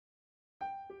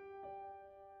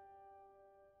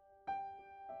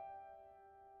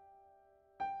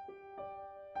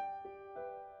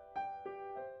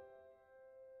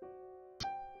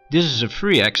This is a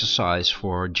free exercise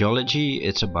for geology.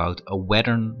 It's about a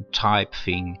weather type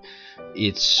thing.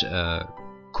 It's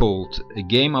called a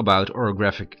game about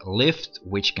orographic lift,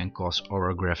 which can cause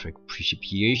orographic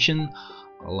precipitation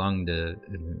along the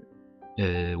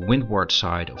windward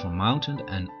side of a mountain,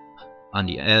 and on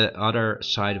the other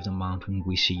side of the mountain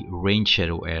we see rain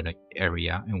shadow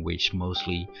area in which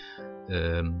mostly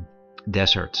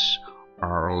deserts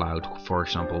are allowed. For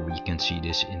example, we can see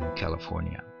this in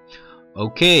California.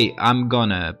 Okay, I'm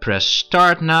gonna press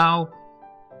start now.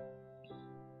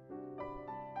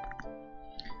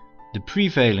 The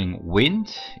prevailing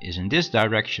wind is in this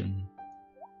direction.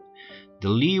 The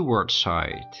leeward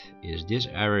side is this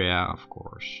area, of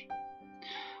course.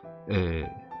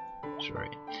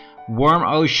 Warm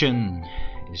ocean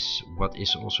is what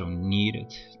is also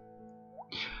needed.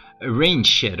 A rain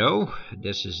shadow,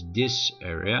 this is this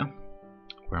area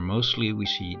where mostly we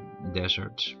see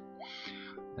deserts.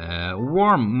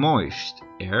 Warm moist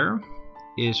air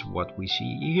is what we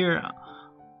see here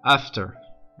after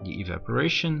the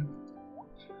evaporation,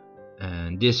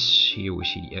 and this here we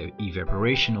see the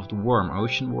evaporation of the warm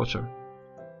ocean water.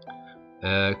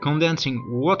 Condensing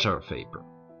water vapor,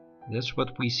 that's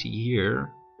what we see here.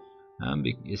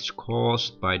 It's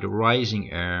caused by the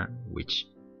rising air, which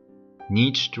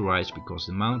needs to rise because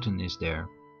the mountain is there.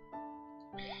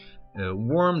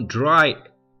 Warm dry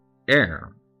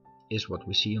air is what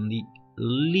we see on the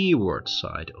leeward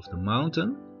side of the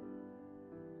mountain,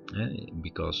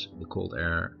 because the cold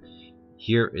air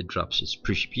here, it drops its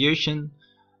precipitation,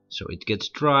 so it gets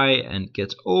dry and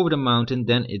gets over the mountain.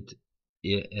 Then it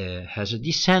has a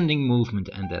descending movement,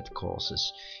 and that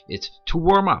causes it to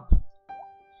warm up.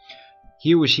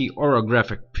 Here we see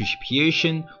orographic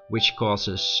precipitation, which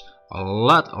causes a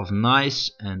lot of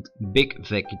nice and big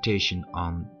vegetation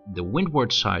on the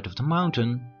windward side of the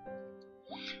mountain.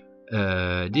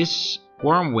 This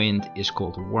warm wind is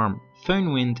called a warm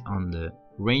foehn wind on the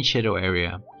rain shadow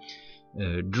area.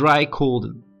 Dry, cold,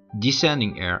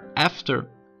 descending air after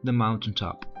the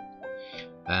mountaintop.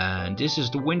 And this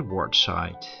is the windward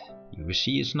side. You will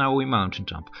see it's now a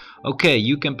mountaintop. Okay,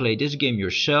 you can play this game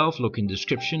yourself. Look in the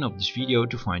description of this video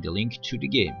to find a link to the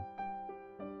game.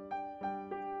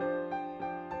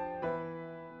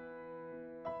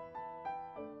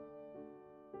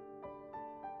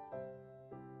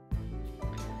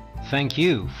 Thank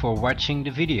you for watching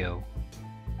the video.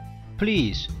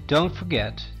 Please don't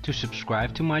forget to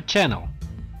subscribe to my channel.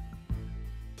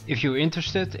 If you're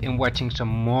interested in watching some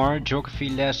more geography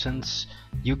lessons,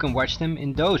 you can watch them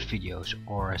in those videos,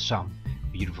 or some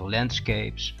beautiful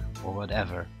landscapes or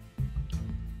whatever.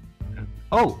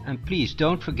 Oh, and please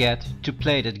don't forget to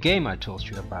play that game I told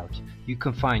you about. You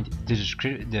can find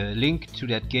the link to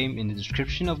that game in the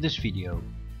description of this video.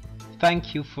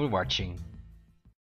 Thank you for watching.